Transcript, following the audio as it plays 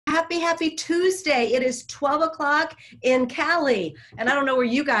Happy Tuesday. It is 12 o'clock in Cali. And I don't know where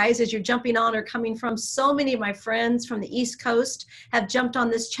you guys, as you're jumping on, are coming from. So many of my friends from the East Coast have jumped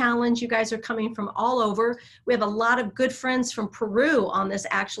on this challenge. You guys are coming from all over. We have a lot of good friends from Peru on this,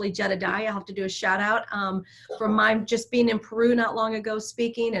 actually, Jedidiah. I'll have to do a shout out for my just being in Peru not long ago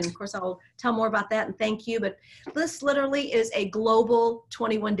speaking. And of course, I'll tell more about that and thank you. But this literally is a global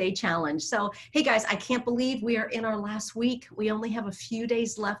 21-day challenge. So, hey guys, I can't believe we are in our last week. We only have a few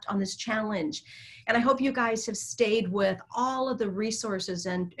days left on this challenge. And I hope you guys have stayed with all of the resources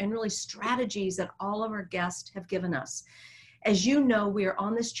and really strategies that all of our guests have given us. As you know, we are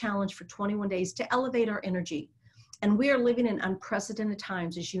on this challenge for 21 days to elevate our energy. And we are living in unprecedented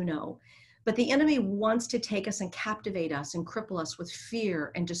times, as you know. But the enemy wants to take us and captivate us and cripple us with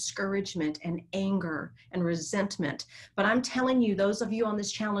fear and discouragement and anger and resentment. But I'm telling you, those of you on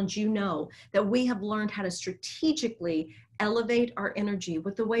this challenge, you know that we have learned how to strategically elevate our energy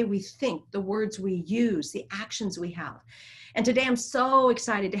with the way we think, the words we use, the actions we have. And today I'm so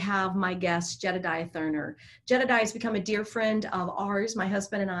excited to have my guest, Jedidiah Thurner. Jedidiah has become a dear friend of ours, my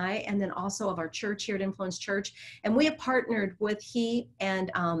husband and I, and then also of our church here at Influence Church. And we have partnered with he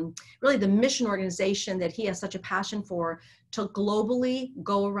and really the mission organization that he has such a passion for to globally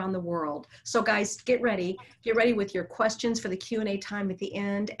go around the world. So guys, get ready with your questions for the Q&A time at the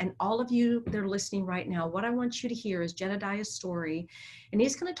end. And all of you that are listening right now, what I want you to hear is Jedidiah's story. And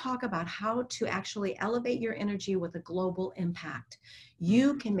he's going to talk about how to actually elevate your energy with a global impact.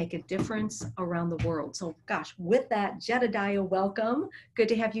 You can make a difference around the world. So gosh, with that, Jedidiah, welcome. Good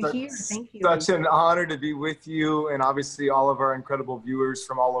to have you here. Thank you. Such an honor to be with you and obviously all of our incredible viewers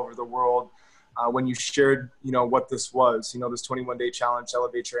from all over the world. When you shared, what this was, this 21-day challenge,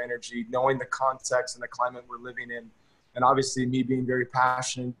 elevate your energy, knowing the context and the climate we're living in, and obviously me being very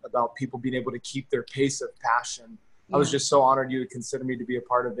passionate about people being able to keep their pace of passion. Yeah. I was just so honored you to consider me to be a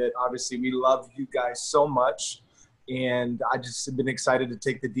part of it. Obviously, we love you guys so much, and I just have been excited to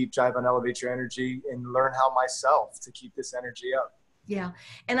take the deep dive on elevate your energy and learn how myself to keep this energy up. Yeah.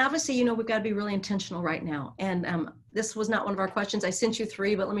 And obviously, we've got to be really intentional right now. And this was not one of our questions. I sent you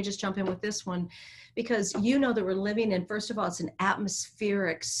 3, but let me just jump in with this one because that we're living in, first of all, it's an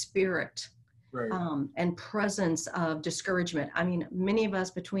atmospheric spirit. Right. And presence of discouragement. I mean, many of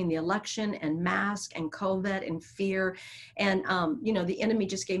us between the election and mask and COVID and fear and, the enemy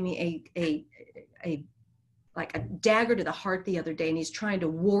just gave me a dagger to the heart the other day, and he's trying to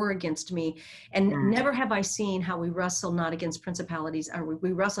war against me. And never have I seen how we wrestle not against principalities, or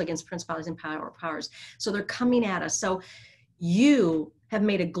we wrestle against principalities and powers. So they're coming at us. So you have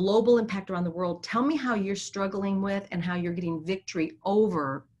made a global impact around the world. Tell me how you're struggling with and how you're getting victory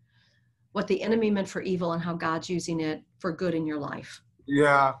over what the enemy meant for evil and how God's using it for good in your life.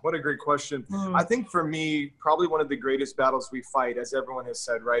 Yeah, what a great question. I think for me, probably one of the greatest battles we fight, as everyone has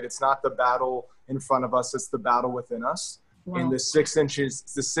said, right? It's not the battle in front of us, it's the battle within us. Wow. And the 6 inches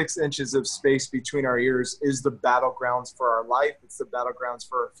of space between our ears is the battlegrounds for our life. It's the battlegrounds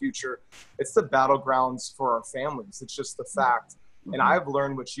for our future. It's the battlegrounds for our families. It's just the fact. Mm-hmm. And I've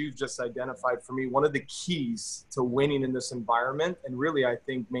learned what you've just identified for me. One of the keys to winning in this environment, and really, I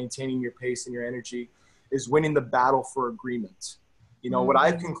think, maintaining your pace and your energy, is winning the battle for agreement. What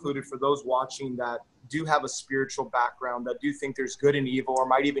I've concluded for those watching that do have a spiritual background, that do think there's good and evil, or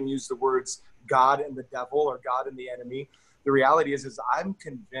might even use the words God and the devil or God and the enemy. The reality is I'm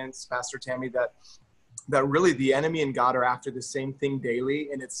convinced, Pastor Tammy, that really the enemy and God are after the same thing daily,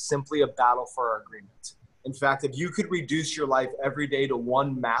 and it's simply a battle for our agreement. In fact, if you could reduce your life every day to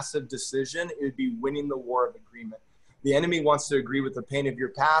one massive decision, it would be winning the war of agreement. The enemy wants to agree with the pain of your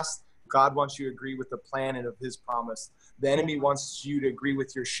past. God wants you to agree with the plan and of his promise. The enemy wants you to agree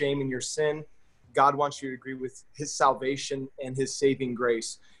with your shame and your sin. God wants you to agree with his salvation and his saving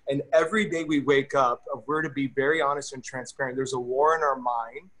grace. And every day we wake up, if we're to be very honest and transparent, there's a war in our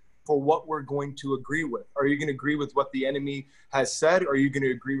mind for what we're going to agree with. Are you going to agree with what the enemy has said? Or are you going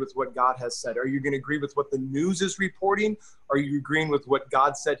to agree with what God has said? Are you going to agree with what the news is reporting? Or are you agreeing with what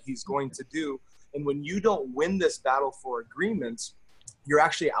God said he's going to do? And when you don't win this battle for agreements, you're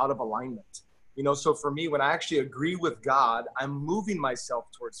actually out of alignment. So for me, when I actually agree with God, I'm moving myself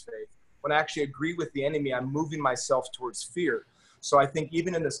towards faith. When I actually agree with the enemy, I'm moving myself towards fear. So I think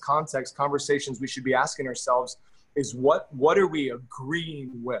even in this context, conversations we should be asking ourselves is what are we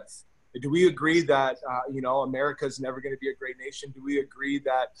agreeing with? Do we agree that, America is never going to be a great nation? Do we agree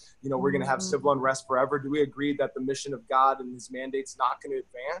that, we're going to have civil unrest forever? Do we agree that the mission of God and his mandate's not going to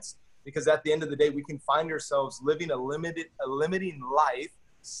advance? Because at the end of the day, we can find ourselves living a limiting life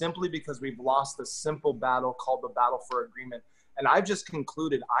simply because we've lost a simple battle called the battle for agreement. And I've just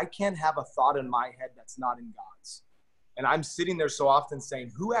concluded I can't have a thought in my head that's not in God's. And I'm sitting there so often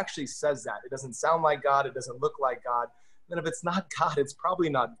saying, who actually says that? It doesn't sound like God. It doesn't look like God. And if it's not God, it's probably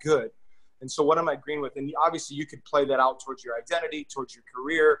not good. And so what am I agreeing with? And obviously you could play that out towards your identity, towards your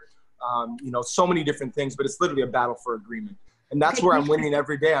career, so many different things, but it's literally a battle for agreement. And that's where I'm winning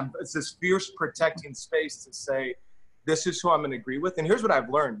every day. It's this fierce protecting space to say, this is who I'm going to agree with. And here's what I've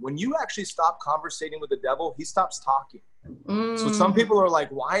learned. When you actually stop conversating with the devil, he stops talking. So some people are like,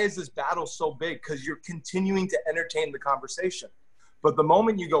 why is this battle so big? Because you're continuing to entertain the conversation. But the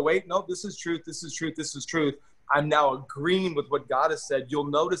moment you go, wait, no, this is truth, this is truth, this is truth, I'm now agreeing with what God has said, you'll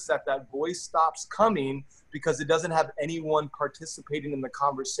notice that that voice stops coming because it doesn't have anyone participating in the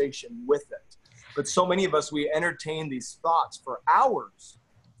conversation with it. But so many of us, we entertain these thoughts for hours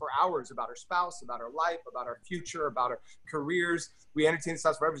about our spouse, about our life, about our future, about our careers. We entertain these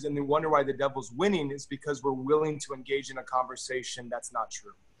thoughts for hours, and we wonder why the devil's winning is because we're willing to engage in a conversation that's not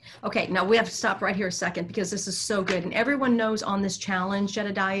true. Okay, now we have to stop right here a second because this is so good. And everyone knows on this challenge,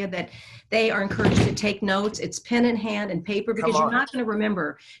 Jedidiah, that they are encouraged to take notes. It's pen in hand and paper because you're not going to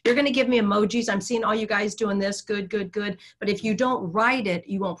remember. You're going to give me emojis. I'm seeing all you guys doing this. Good, good, good. But if you don't write it,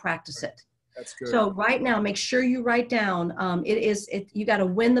 you won't practice it. That's good. So right now, make sure you write down. You got to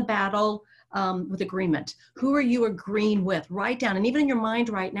win the battle with agreement. Who are you agreeing with? Write down. And even in your mind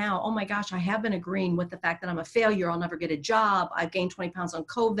right now, oh my gosh, I have been agreeing with the fact that I'm a failure. I'll never get a job. I've gained 20 pounds on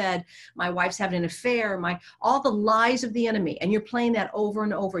COVID. My wife's having an affair. All the lies of the enemy. And you're playing that over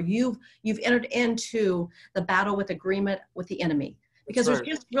and over. You've entered into the battle with agreement with the enemy. Because there's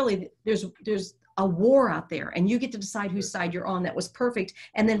just really, there's a war out there, and you get to decide whose side you're on. That was perfect.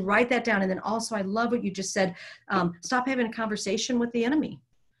 And then write that down. And then also, I love what you just said. Stop having a conversation with the enemy.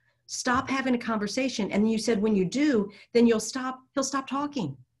 Stop having a conversation. And you said, when you do, then he'll stop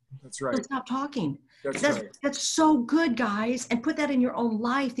talking. That's right. He'll stop talking. That's right. That's so good, guys. And put that in your own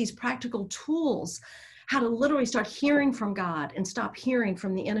life, these practical tools, how to literally start hearing from God and stop hearing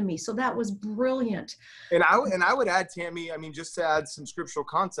from the enemy. So that was brilliant. And I would add, Tammy, I mean, just to add some scriptural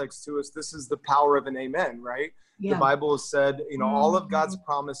context to us, this is the power of an amen, right? Yeah. The Bible has said, all of God's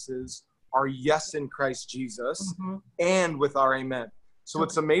promises are yes in Christ Jesus and with our amen. So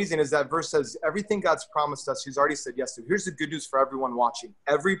what's amazing is that verse says everything God's promised us, he's already said yes to. Here's the good news for everyone watching.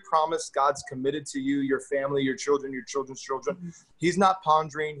 Every promise God's committed to you, your family, your children, your children's children, he's not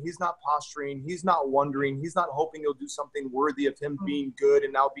pondering, he's not posturing, he's not wondering, he's not hoping you'll do something worthy of him being good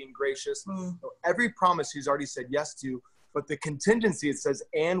and now being gracious. So every promise he's already said yes to, but the contingency, it says,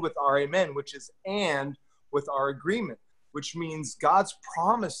 and with our amen, which is and with our agreement, which means God's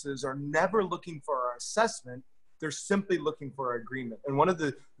promises are never looking for our assessment. They're simply looking for our agreement. And one of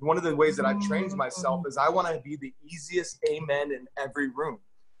the ways that I've trained myself is I want to be the easiest amen in every room.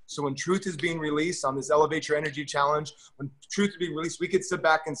 So when truth is being released on this Elevate Your Energy Challenge, when truth is being released, we could sit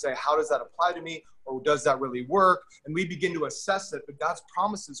back and say, how does that apply to me? Or does that really work? And we begin to assess it. But God's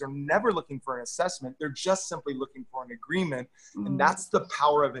promises are never looking for an assessment. They're just simply looking for an agreement. And that's the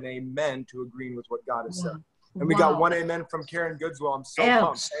power of an amen to agreeing with what God has said. And we got one amen from Karen Goodswell. I'm so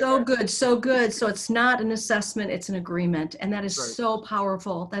pumped. So good, so good. So it's not an assessment, it's an agreement. And that is so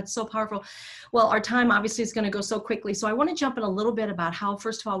powerful. That's so powerful. Well, our time obviously is going to go so quickly. So I want to jump in a little bit about how,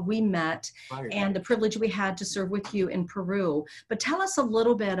 first of all, we met and the privilege we had to serve with you in Peru. But tell us a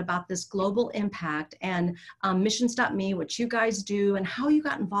little bit about this global impact and Missions.me, what you guys do, and how you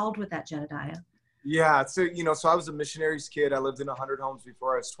got involved with that, Jedidiah. Yeah, so I was a missionary's kid. I lived in 100 homes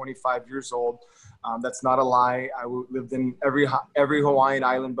before I was 25 years old. That's not a lie. I lived in every Hawaiian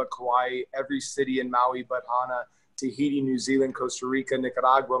island but Kauai, every city in Maui but Hana, Tahiti, New Zealand, Costa Rica,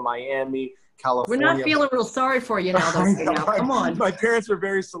 Nicaragua, Miami, California. We're not feeling real sorry for you now, though. Come on. My parents were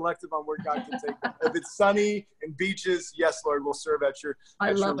very selective on where God can take them. If it's sunny and beaches, yes, Lord, we'll serve at your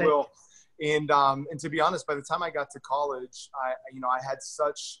will. And to be honest, by the time I got to college,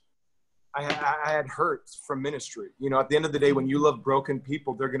 I had hurt from ministry. At the end of the day, when you love broken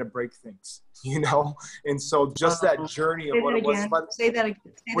people, they're going to break things, And so just that journey of what it was. Say that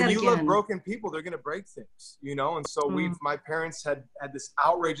again. When you love broken people, they're going to break things, And so my parents had this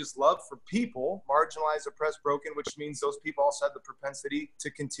outrageous love for people, marginalized, oppressed, broken, which means those people also had the propensity to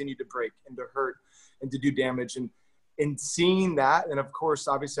continue to break and to hurt and to do damage. And in seeing that, and of course,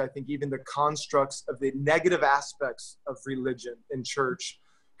 obviously, I think even the constructs of the negative aspects of religion and church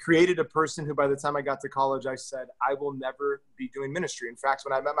created a person who, by the time I got to college, I said, I will never be doing ministry. In fact,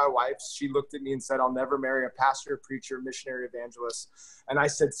 when I met my wife, she looked at me and said, I'll never marry a pastor, preacher, missionary, evangelist. And I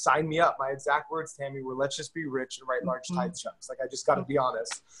said, sign me up. My exact words, Tammy, were, let's just be rich and write large tithe checks. Like, I just got to be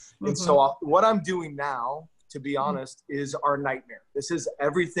honest. And so what I'm doing now, to be honest, is our nightmare. This is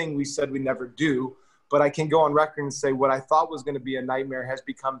everything we said we never do. But I can go on record and say what I thought was going to be a nightmare has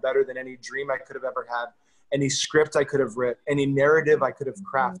become better than any dream I could have ever had. any script I could have written, any narrative I could have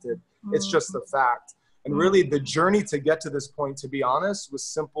crafted. It's just a fact. And really the journey to get to this point, to be honest, was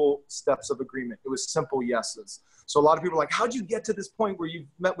simple steps of agreement. It was simple yeses. So a lot of people are like, how'd you get to this point where you've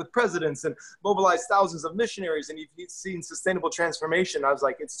met with presidents and mobilized thousands of missionaries and you've seen sustainable transformation? I was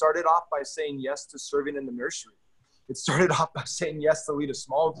like, it started off by saying yes to serving in the nursery. It started off by saying yes to lead a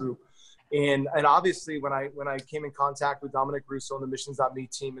small group. And obviously when I came in contact with Dominic Russo and the Missions.me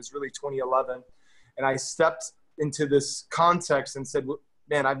team is really 2011. And I stepped into this context and said,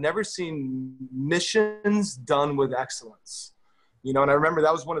 man, I've never seen missions done with excellence. You know, and I remember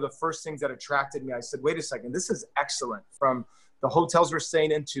that was one of the first things that attracted me. I said, wait a second, this is excellent. From the hotels we're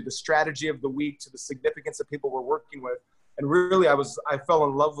staying into, the strategy of the week, to the significance of people we're working with. And really, I fell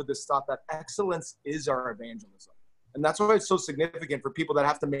in love with this thought that excellence is our evangelism. And that's why it's so significant for people that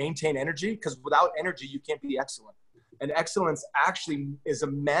have to maintain energy, because without energy, you can't be excellent. And excellence actually is a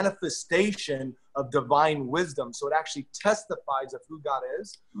manifestation of divine wisdom. So it actually testifies of who God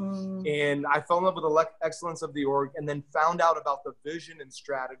is. And I fell in love with the excellence of the org, and then found out about the vision and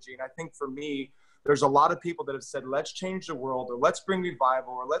strategy. And I think for me, there's a lot of people that have said, let's change the world, or let's bring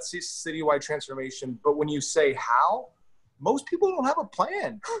revival, or let's see citywide transformation. But when you say how, most people don't have a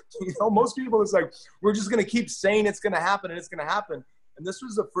plan. You know, most people, it's like, we're just going to keep saying it's going to happen and it's going to happen. And this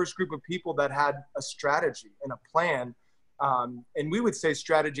was the first group of people that had a strategy and a plan. And we would say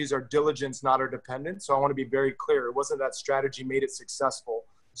strategies are diligence, not our dependence. So I want to be very clear. It wasn't that strategy made it successful.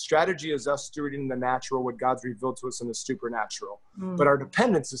 Strategy is us stewarding the natural, what God's revealed to us in the supernatural. But our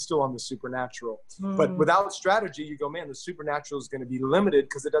dependence is still on the supernatural. But without strategy, you go, man, the supernatural is going to be limited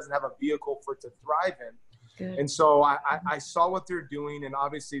because it doesn't have a vehicle for it to thrive in. Good. And so I saw what they're doing, and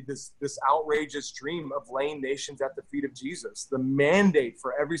obviously this outrageous dream of laying nations at the feet of Jesus. The mandate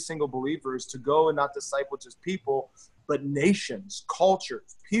for every single believer is to go and not disciple just people, but nations,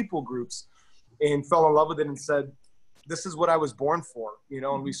 cultures, people groups, and fell in love with it and said, this is what I was born for, you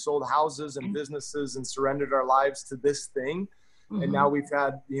know. And we sold houses and businesses and surrendered our lives to this thing. And now we've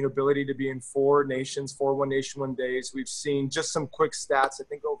had the ability to be in 4 nations, 4 One Nation, One Days. We've seen just some quick stats. I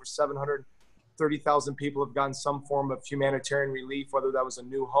think over 730,000 people have gotten some form of humanitarian relief, whether that was a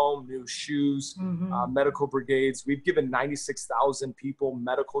new home, new shoes, medical brigades. We've given 96,000 people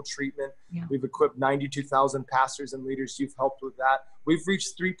medical treatment. Yeah. We've equipped 92,000 pastors and leaders. You've helped with that. We've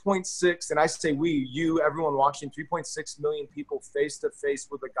reached 3.6, and I say we, you, everyone watching, 3.6 million people face-to-face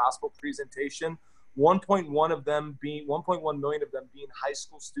with a gospel presentation. 1.1 million of them being high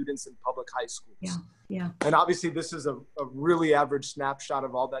school students in public high schools. Yeah, yeah. And obviously this is a really average snapshot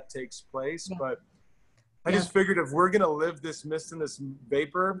of all that takes place, but I just figured if we're going to live this mist and this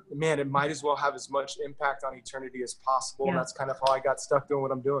vapor, man, it might as well have as much impact on eternity as possible. And that's kind of how I got stuck doing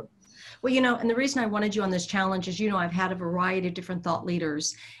what I'm doing. Well, you know, and the reason I wanted you on this challenge is, you know, I've had a variety of different thought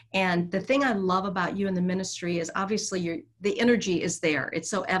leaders. And the thing I love about you in the ministry is obviously the energy is there. It's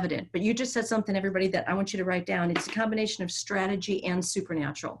so evident. But you just said something, everybody, that I want you to write down. It's a combination of strategy and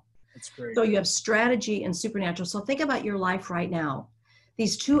supernatural. That's great. So you have strategy and supernatural. So think about your life right now.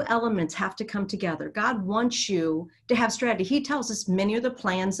 These two elements have to come together. God wants you to have strategy. He tells us many are the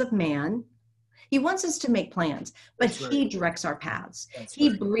plans of man. He wants us to make plans, but he directs our paths.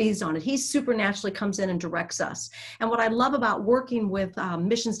 He breathes on it. He supernaturally comes in and directs us. And what I love about working with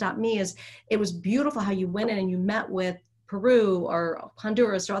Missions.me is it was beautiful how you went in and you met with Peru or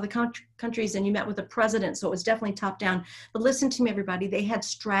Honduras or other countries, and you met with the president. So it was definitely top down. But listen to me, everybody, they had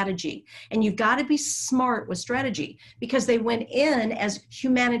strategy. And you've got to be smart with strategy because they went in as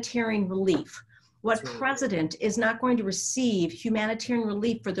humanitarian relief. What president is not going to receive humanitarian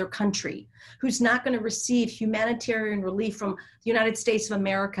relief for their country? Who's not going to receive humanitarian relief from the United States of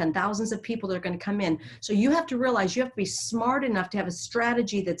America and thousands of people that are going to come in? So you have to realize you have to be smart enough to have a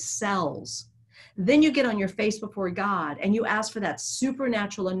strategy that sells. Then you get on your face before God and you ask for that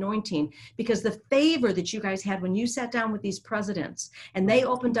supernatural anointing, because the favor that you guys had when you sat down with these presidents and they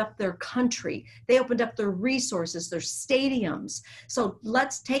opened up their country, they opened up their resources, their stadiums. So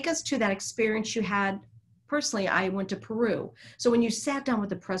let's take us to that experience you had. Personally, I went to Peru. So when you sat down with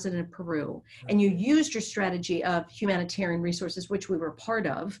the president of Peru and you used your strategy of humanitarian resources, which we were a part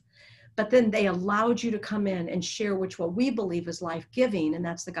of, but then they allowed you to come in and share what we believe is life-giving, and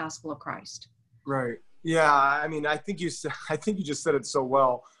that's the gospel of Christ. Right. Yeah. I mean, I think you just said it so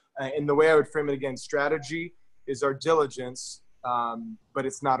well. And the way I would frame it again, strategy is our diligence, but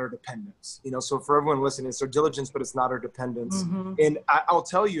it's not our dependence. You know, so for everyone listening, it's our diligence, but it's not our dependence. And I'll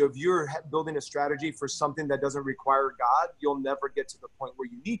tell you, if you're building a strategy for something that doesn't require God, you'll never get to the point where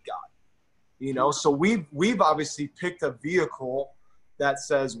you need God. You know, so we've obviously picked a vehicle that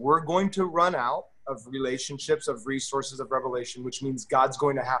says we're going to run out of relationships, of resources, of revelation, which means God's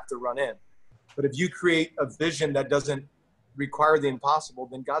going to have to run in. But if you create a vision that doesn't require the impossible,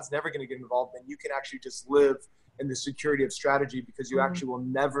 then God's never going to get involved. And you can actually just live in the security of strategy, because you actually will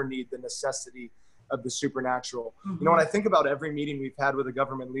never need the necessity of the supernatural. You know, when I think about every meeting we've had with a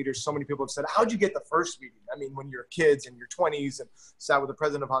government leader, so many people have said, how'd you get the first meeting? I mean, when you're kids in your 20s and sat with the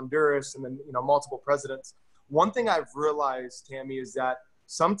president of Honduras and then, you know, multiple presidents. One thing I've realized, Tammy, is that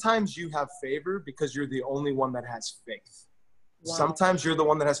sometimes you have favor because you're the only one that has faith. Wow. Sometimes you're the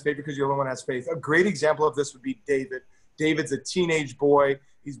one that has faith because you're the only one that has faith. A great example of this would be David. David's a teenage boy.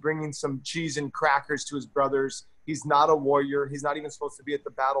 He's bringing some cheese and crackers to his brothers. He's not a warrior. He's not even supposed to be at the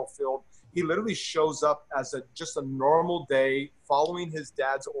battlefield. He literally shows up as just a normal day, following his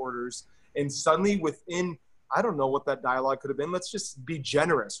dad's orders. And suddenly within, I don't know what that dialogue could have been. Let's just be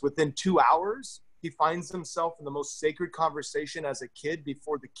generous. Within 2 hours, he finds himself in the most sacred conversation as a kid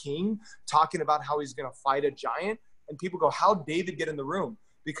before the king, talking about how he's going to fight a giant. And people go, how'd David get in the room?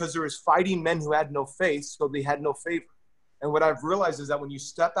 Because there was fighting men who had no faith, so they had no favor. And what I've realized is that when you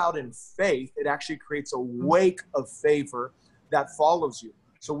step out in faith, it actually creates a wake of favor that follows you.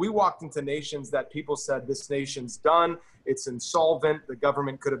 So we walked into nations that people said, this nation's done. It's insolvent. The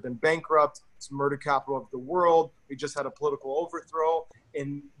government could have been bankrupt. It's murder capital of the world. We just had a political overthrow.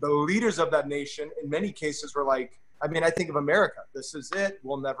 And the leaders of that nation, in many cases, were like, I mean, I think of America. This is it.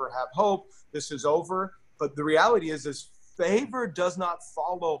 We'll never have hope. This is over. But the reality is favor does not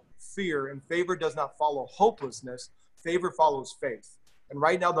follow fear, and favor does not follow hopelessness. Favor follows faith. And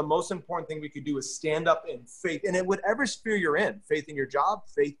right now, the most important thing we could do is stand up in faith. And in whatever sphere you're in, faith in your job,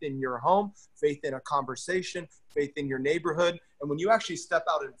 faith in your home, faith in a conversation, faith in your neighborhood. And when you actually step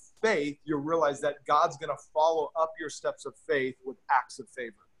out in faith, you'll realize that God's going to follow up your steps of faith with acts of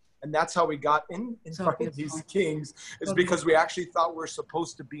favor. And that's how we got in front of these kings, is because we actually thought we're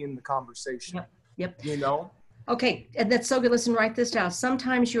supposed to be in the conversation. Yep. You know? Okay, and that's so good. Listen, write this down.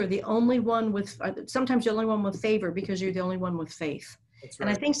 Sometimes you're the only one with favor because you're the only one with faith. That's right.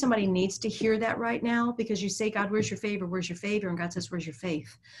 And I think somebody needs to hear that right now, because you say, God, where's your favor? Where's your favor? And God says, where's your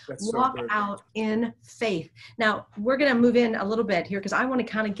faith? That's Walk out in faith. Now, we're going to move in a little bit here, because I want to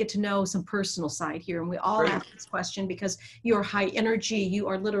kind of get to know some personal side here. And we all ask this question because you're high energy. You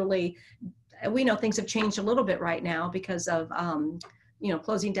are literally, we know things have changed a little bit right now because of,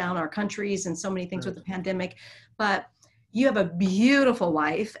 closing down our countries and so many things with the pandemic. But you have a beautiful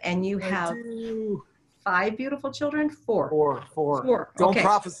wife, and you have 5 beautiful children? 4. 4. Don't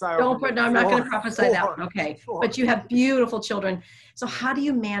prophesy. No, I'm not going to prophesy that one. Okay. 4. But you have beautiful children. So how do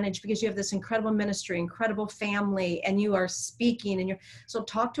you manage, because you have this incredible ministry, incredible family, and you are speaking, and so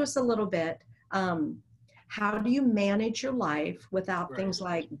talk to us a little bit. How do you manage your life without things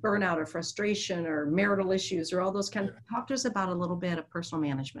like burnout or frustration or marital issues or all those kind of, talk to us about a little bit of personal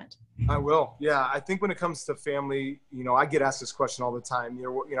management. I will. Yeah. I think when it comes to family, I get asked this question all the time.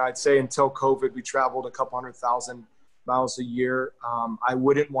 I'd say until COVID, we traveled a couple 100,000 miles a year. I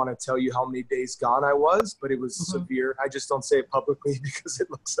wouldn't want to tell you how many days gone I was, but it was severe. I just don't say it publicly because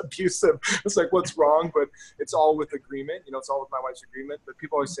it looks abusive. It's like, what's wrong? But it's all with agreement. It's all with my wife's agreement. But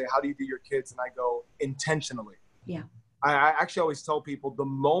people always say, how do you do your kids? And I go, intentionally. Yeah. I actually always tell people, the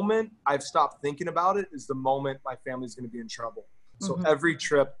moment I've stopped thinking about it is the moment my family's going to be in trouble. So every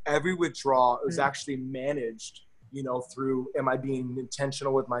trip, every withdrawal is actually managed, through, am I being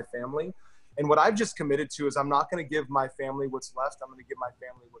intentional with my family? And what I've just committed to is I'm not going to give my family what's left. I'm going to give my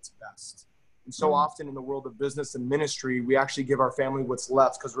family what's best. And so often in the world of business and ministry, we actually give our family what's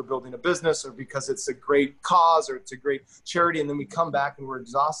left because we're building a business, or because it's a great cause, or it's a great charity. And then we come back and we're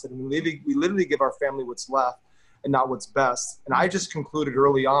exhausted, and we literally give our family what's left and not what's best. And I just concluded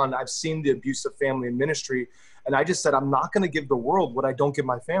early on, I've seen the abuse of family and ministry. And I just said, I'm not going to give the world what I don't give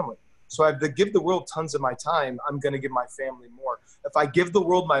my family. So I have to give the world tons of my time. I'm going to give my family more. If I give the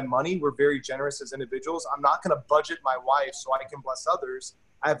world my money, we're very generous as individuals. I'm not going to budget my wife so I can bless others.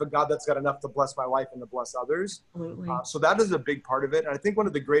 I have a God that's got enough to bless my wife and to bless others. So that is a big part of it. And I think one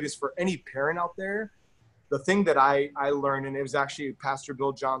of the greatest for any parent out there, the thing that I learned, and it was actually Pastor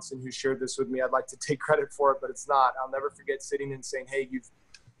Bill Johnson who shared this with me. I'd like to take credit for it, but it's not. I'll never forget sitting and saying, hey, you've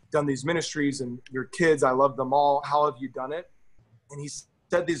done these ministries and your kids, I love them all. How have you done it? And he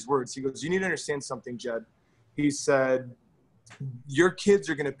said these words. He goes, you need to understand something, Jed. He said, your kids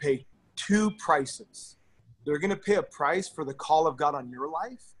are going to pay 2 prices. They're going to pay a price for the call of God on your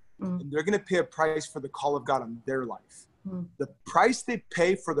life, and they're going to pay a price for the call of God on their life. The price they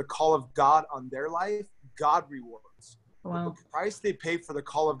pay for the call of God on their life, God rewards. Wow. The price they pay for the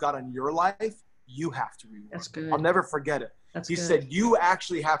call of God on your life, you have to reward. That's good. I'll never forget it. He good. said, you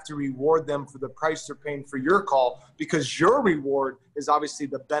actually have to reward them for the price they're paying for your call, because your reward is obviously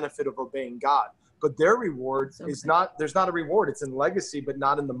the benefit of obeying God. But their reward is not, there's not a reward. It's in legacy, but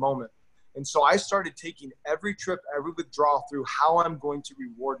not in the moment. And so I started taking every trip, every withdrawal through how I'm going to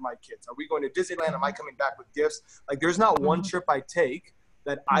reward my kids. Are we going to Disneyland? Am I coming back with gifts? Like, there's not one trip I take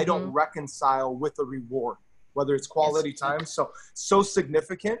that I don't reconcile with a reward, whether it's quality time. So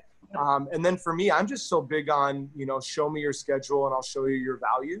significant. And then for me, I'm just so big on, you know, show me your schedule and I'll show you your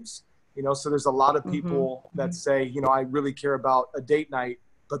values. You know, so there's a lot of people that say, you know, I really care about a date night,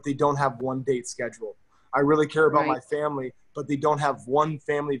 but they don't have one date scheduled. I really care about my family, but they don't have one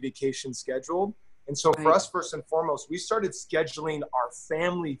family vacation scheduled. And so for us, first and foremost, we started scheduling our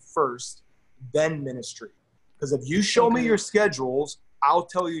family first, then ministry. Because if you show me your schedules, I'll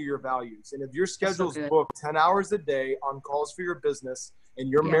tell you your values. And if your schedule's booked 10 hours a day on calls for your business and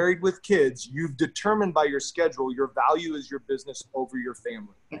you're married with kids, you've determined by your schedule, your value is your business over your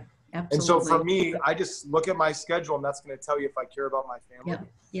family. Absolutely. And so for me, I just look at my schedule and that's going to tell you if I care about my family.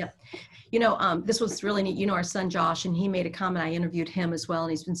 You know, this was really neat. You know, our son, Josh, and he made a comment. I interviewed him as well.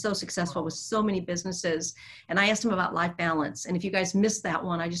 And he's been so successful with so many businesses. And I asked him about life balance. And if you guys missed that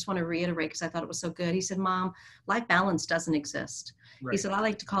one, I just want to reiterate because I thought it was so good. He said, Mom, life balance doesn't exist. He said, I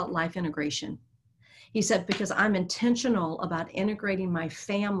like to call it life integration. He said, because I'm intentional about integrating my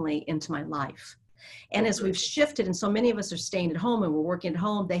family into my life. And as we've shifted, and so many of us are staying at home and we're working at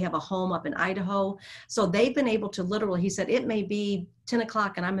home, they have a home up in Idaho. So they've been able to literally, he said, it may be 10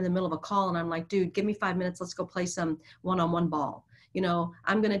 o'clock and I'm in the middle of a call and I'm like, dude, give me 5 minutes. Let's go play some one-on-one ball. You know,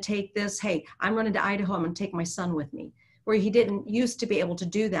 I'm going to take this. Hey, I'm running to Idaho. I'm going to take my son with me. Where he didn't used to be able to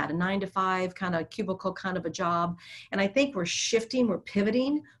do that, a 9-to-5 kind of cubicle kind of a job. And I think we're shifting, we're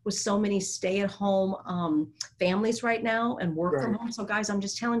pivoting with so many stay-at-home families right now and work from home. So guys, I'm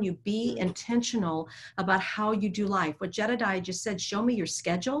just telling you, be intentional about how you do life. What Jedidiah just said, show me your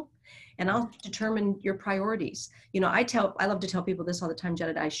schedule and I'll determine your priorities. You know, I love to tell people this all the time,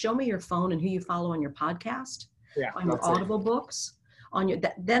 Jedidiah, show me your phone and who you follow on your podcast, on your Audible books, on your,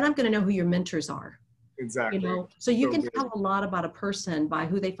 then I'm going to know who your mentors are. Exactly. You know, so you can tell a lot about a person by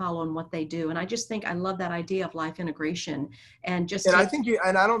who they follow and what they do. And I just think I love that idea of life integration and just. And I think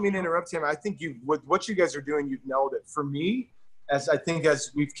and I don't mean to interrupt him. I think with what you guys are doing, you've nailed it. For me,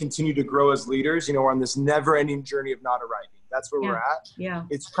 as we've continued to grow as leaders, you know, we're on this never ending journey of not arriving. That's where we're at. Yeah.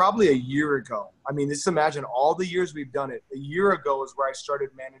 It's probably a year ago. I mean, just imagine all the years we've done it. A year ago is where I started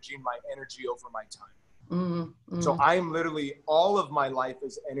managing my energy over my time. So I'm literally, all of my life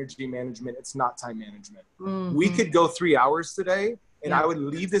is energy management. It's not time management. We could go 3 hours today and I would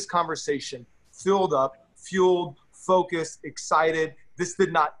leave this conversation filled up, fueled, focused, excited. This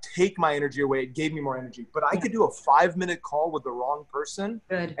did not take my energy away. It gave me more energy. But I could do a 5-minute call with the wrong person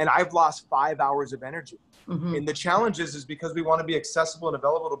and I've lost 5 hours of energy. And the challenge is because we want to be accessible and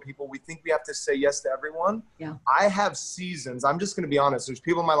available to people, we think we have to say yes to everyone. I have seasons. I'm just going to be honest. There's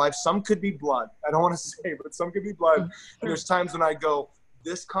people in my life. Some could be blood. I don't want to say, but some could be blood. And there's times when I go,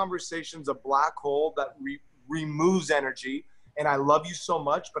 this conversation's a black hole that removes energy. And I love you so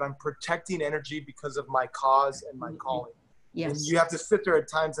much, but I'm protecting energy because of my cause and my calling. And you have to sit there at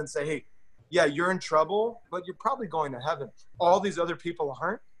times and say, hey, yeah, you're in trouble, but you're probably going to heaven. All these other people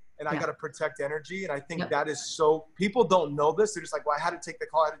aren't. And I got to protect energy. And I think that is so, people don't know this. They're just like, well, I had to take the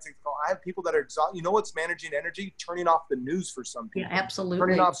call. I have people that are exhausted. You know what's managing energy? Turning off the news for some people. Absolutely.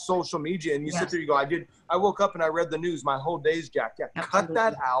 Turning off social media. And you sit there, you go, I woke up and I read the news. My whole day's jacked. Cut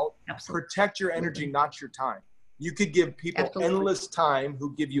that out. Protect your energy, not your time. You could give people endless time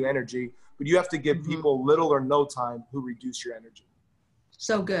who give you energy, but you have to give people little or no time who reduce your energy.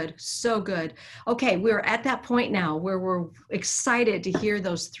 So good. So good. Okay. We're at that point now where we're excited to hear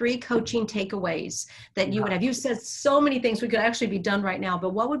those 3 coaching takeaways that you would have. You said so many things we could actually be done right now,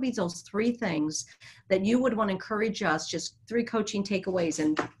 but what would be those 3 things that you would want to encourage us, just 3 coaching takeaways?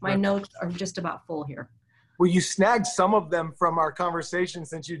 And my notes are just about full here. Well, you snagged some of them from our conversation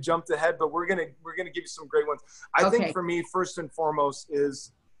since you jumped ahead, but we're going to give you some great ones. I think for me, first and foremost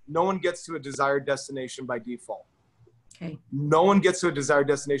is no one gets to a desired destination by default. No one gets to a desired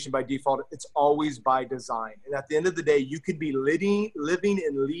destination by default. It's always by design. And at the end of the day, you could be living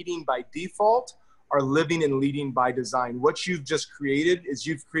and leading by default or living and leading by design. What you've just created is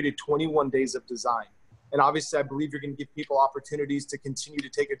you've created 21 days of design. And obviously, I believe you're going to give people opportunities to continue to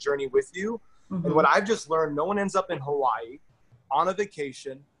take a journey with you. And what I've just learned, no one ends up in Hawaii on a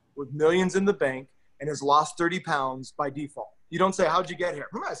vacation with millions in the bank and has lost 30 pounds by default. You don't say, how'd you get here?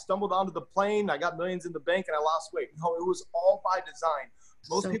 I stumbled onto the plane, I got millions in the bank, and I lost weight. No, it was all by design.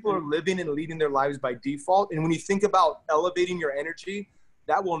 Most people are living and leading their lives by default. And when you think about elevating your energy,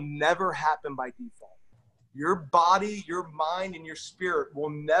 that will never happen by default. Your body, your mind, and your spirit will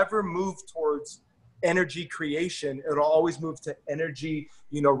never move towards energy creation. It'll always move to energy,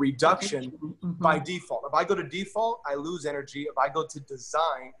 reduction by default. If I go to default, I lose energy. If I go to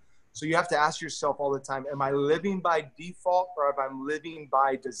design, So you have to ask yourself all the time, am I living by default or am I living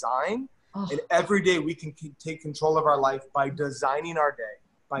by design? Oh. And every day we can take control of our life by designing our day,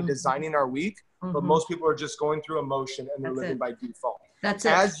 by designing our week. But most people are just going through emotion and they're living by default. That's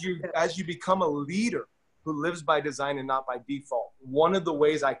it. As you become a leader who lives by design and not by default, one of the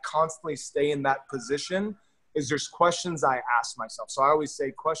ways I constantly stay in that position is there's questions I ask myself. So I always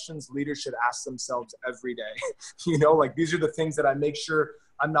say questions leaders should ask themselves every day. You know, like these are the things that I make sure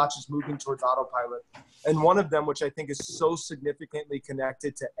I'm not just moving towards autopilot. And one of them, which I think is so significantly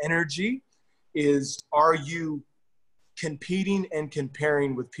connected to energy, is, are you competing and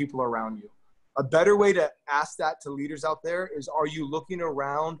comparing with people around you? A better way to ask that to leaders out there is, are you looking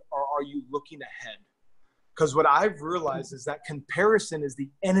around or are you looking ahead? Because what I've realized is that comparison is the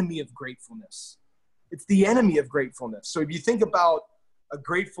enemy of gratefulness. It's the enemy of gratefulness. So if you think about a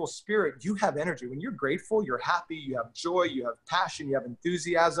grateful spirit, you have energy. When you're grateful, you're happy, you have joy, you have passion, you have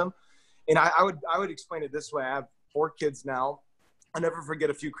enthusiasm. And I would explain it this way. I have 4 kids now. I'll never forget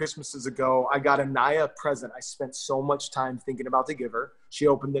a few Christmases ago, I got Anaya a present. I spent so much time thinking about to give her. She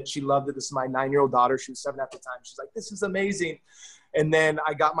opened it. She loved it. This is my 9-year-old daughter. She was 7 at the time. She's like, this is amazing. And then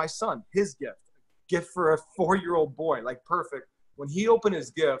I got my son, his gift for a 4-year-old boy, like perfect. When he opened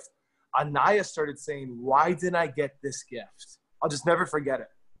his gift, Anaya started saying, why didn't I get this gift? I'll just never forget it.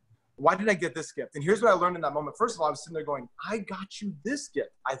 Why did I get this gift? And here's what I learned in that moment. First of all, I was sitting there going, I got you this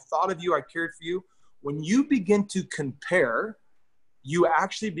gift. I thought of you. I cared for you. When you begin to compare, you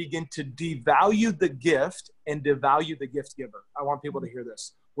actually begin to devalue the gift and devalue the gift giver. I want people to hear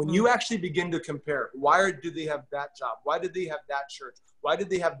this. When you actually begin to compare, why do they have that job? Why did they have that church? Why did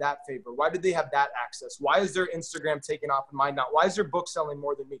they have that favor? Why did they have that access? Why is their Instagram taking off and mine not? Why is their book selling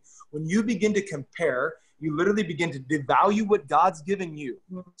more than me? When you begin to compare, you literally begin to devalue what God's given you.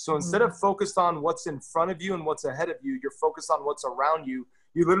 So instead of focused on what's in front of you and what's ahead of you, you're focused on what's around you.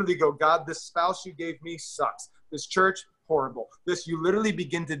 You literally go, God, this spouse you gave me sucks. This church, horrible. You literally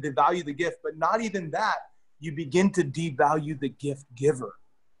begin to devalue the gift, but not even that. You begin to devalue the gift giver.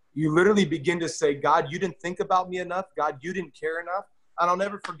 You literally begin to say, God, you didn't think about me enough. God, you didn't care enough. And I'll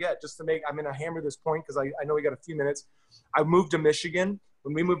never forget, I'm going to hammer this point because I know we got a few minutes. I moved to Michigan.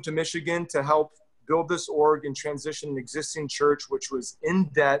 When we moved to Michigan to help build this org and transition an existing church, which was in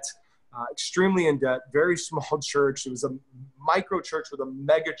debt, extremely in debt, very small church. It was a micro church with a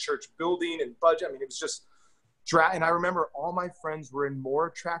mega church building and budget. I mean, it was just and I remember all my friends were in more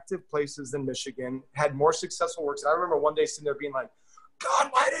attractive places than Michigan, had more successful works. And I remember one day sitting there being like, God,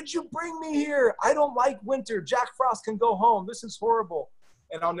 why did you bring me here? I don't like winter. Jack Frost can go home. This is horrible.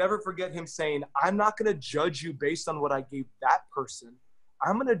 And I'll never forget him saying, I'm not going to judge you based on what I gave that person.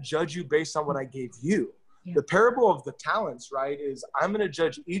 I'm going to judge you based on what I gave you. Yeah. The parable of the talents, right, is I'm going to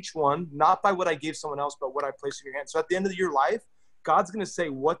judge each one, not by what I gave someone else, but what I placed in your hand. So at the end of your life, God's going to say,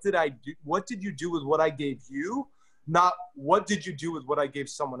 what did I do? What did you do with what I gave you? Not what did you do with what I gave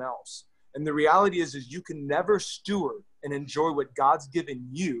someone else? And the reality is you can never steward and enjoy what God's given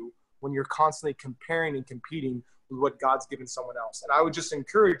you when you're constantly comparing and competing with what God's given someone else. And I would just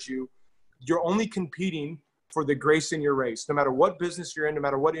encourage you, you're only competing for the grace in your race. No matter what business you're in, no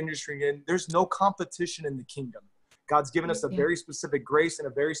matter what industry you're in, there's no competition in the kingdom. God's given us a very specific grace and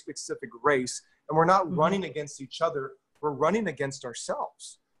a very specific race. And we're not running against each other. We're running against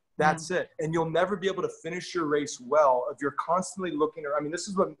ourselves. That's it. And you'll never be able to finish your race well if you're constantly looking. I mean, this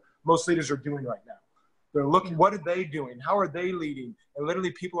is what most leaders are doing right now. They're looking, what are they doing? How are they leading? And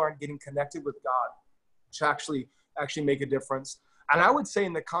literally people aren't getting connected with God to actually make a difference. And I would say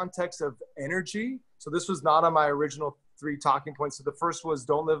in the context of energy, so this was not on my original 3 talking points. So the first was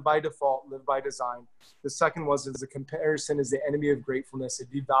don't live by default, live by design. The second was the comparison is the enemy of gratefulness. It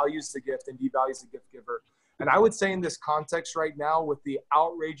devalues the gift and devalues the gift giver. And I would say in this context right now, with the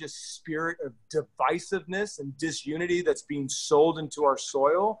outrageous spirit of divisiveness and disunity that's being sold into our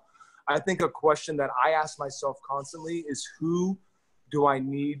soil, I think a question that I ask myself constantly is, who do I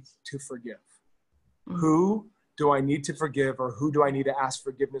need to forgive? Who do I need to forgive, or who do I need to ask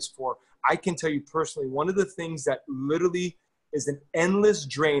forgiveness for? I can tell you personally, one of the things that literally is an endless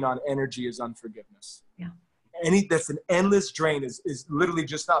drain on energy is unforgiveness. Yeah. That's an endless drain is literally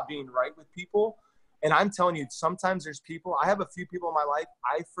just not being right with people. And I'm telling you, sometimes there's people, I have a few people in my life,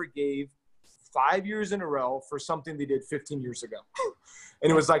 I forgave 5 years in a row for something they did 15 years ago.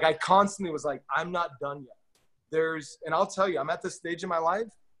 And it was like, I constantly was like, I'm not done yet. And I'll tell you, I'm at this stage in my life,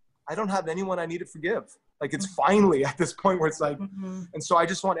 I don't have anyone I need to forgive. Like it's finally at this point where it's like, and so I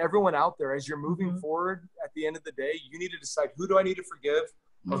just want everyone out there, as you're moving forward at the end of the day, you need to decide, who do I need to forgive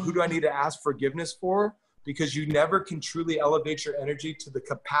or who do I need to ask forgiveness for? Because you never can truly elevate your energy to the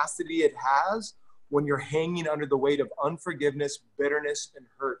capacity it has when you're hanging under the weight of unforgiveness, bitterness, and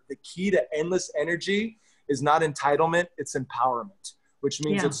hurt. The key to endless energy is not entitlement, it's empowerment, which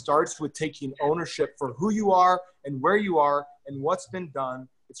means it starts with taking ownership for who you are and where you are and what's been done.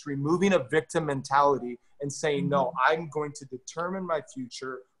 It's removing a victim mentality and saying, no, I'm going to determine my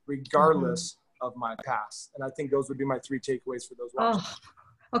future regardless of my past. And I think those would be my 3 takeaways for those watching.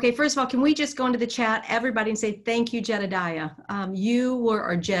 Okay, first of all, can we just go into the chat, everybody, and say thank you, Jedidiah. You were,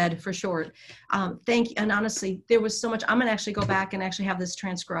 or Jed for short. Thank you. And honestly, there was so much. I'm going to actually go back and actually have this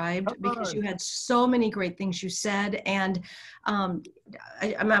transcribed because you had so many great things you said. And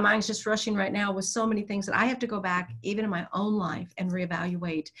my mind's just rushing right now with so many things that I have to go back, even in my own life, and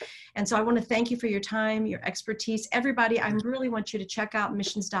reevaluate. And so I want to thank you for your time, your expertise. Everybody, I really want you to check out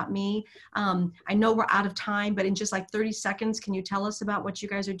missions.me. I know we're out of time, but in just like 30 seconds, can you tell us about what you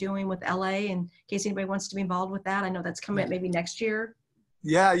guys are doing with LA in case anybody wants to be involved with that? I know that's coming up maybe next year.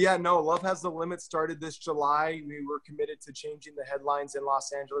 No, Love Has the Limit started this July. We were committed to changing the headlines in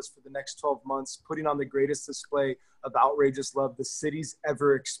Los Angeles for the next 12 months, putting on the greatest display of outrageous love the city's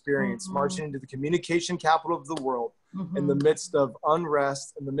ever experienced, marching into the communication capital of the world in the midst of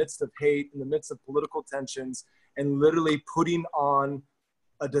unrest, in the midst of hate, in the midst of political tensions, and literally putting on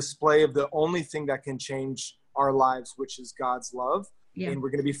a display of the only thing that can change our lives, which is God's love. And we're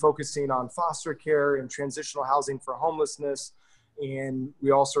going to be focusing on foster care and transitional housing for homelessness. And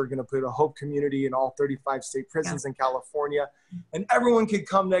we also are going to put a Hope community in all 35 state prisons in California. And everyone can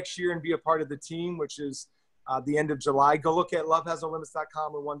come next year and be a part of the team, which is the end of July. Go look at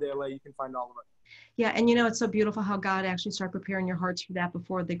lovehasnolimits.com or One Day LA. You can find all of it. Yeah, and you know, it's so beautiful how God actually started preparing your hearts for that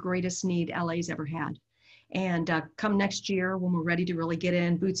before the greatest need LA's ever had. And come next year, when we're ready to really get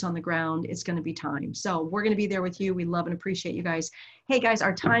in, boots on the ground, it's going to be time. So we're going to be there with you. We love and appreciate you guys. Hey, guys,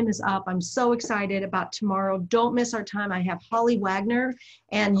 our time is up. I'm so excited about tomorrow. Don't miss our time. I have Holly Wagner,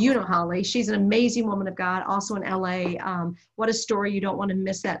 and you know Holly. She's an amazing woman of God, also in LA. What a story. You don't want to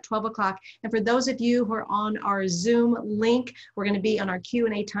miss that, 12 o'clock. And for those of you who are on our Zoom link, we're going to be on our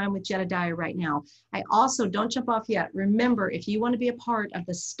Q&A time with Jedidiah right now. I also, don't jump off yet. Remember, if you want to be a part of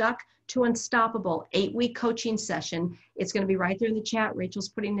the Stuck to Unstoppable 8-week coaching session, it's going to be right there in the chat. Rachel's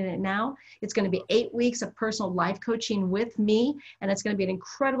putting it in now. It's going to be 8 weeks of personal life coaching with me, and it's going to be an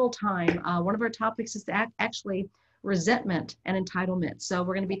incredible time. One of our topics is actually resentment and entitlement. So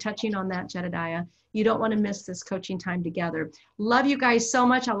we're going to be touching on that, Jedidiah. You don't want to miss this coaching time together. Love you guys so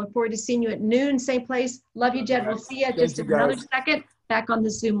much. I look forward to seeing you at noon, same place. Love you, Jed. We'll see you just in another second back on the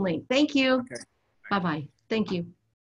Zoom link. Thank you. Bye-bye. Thank you.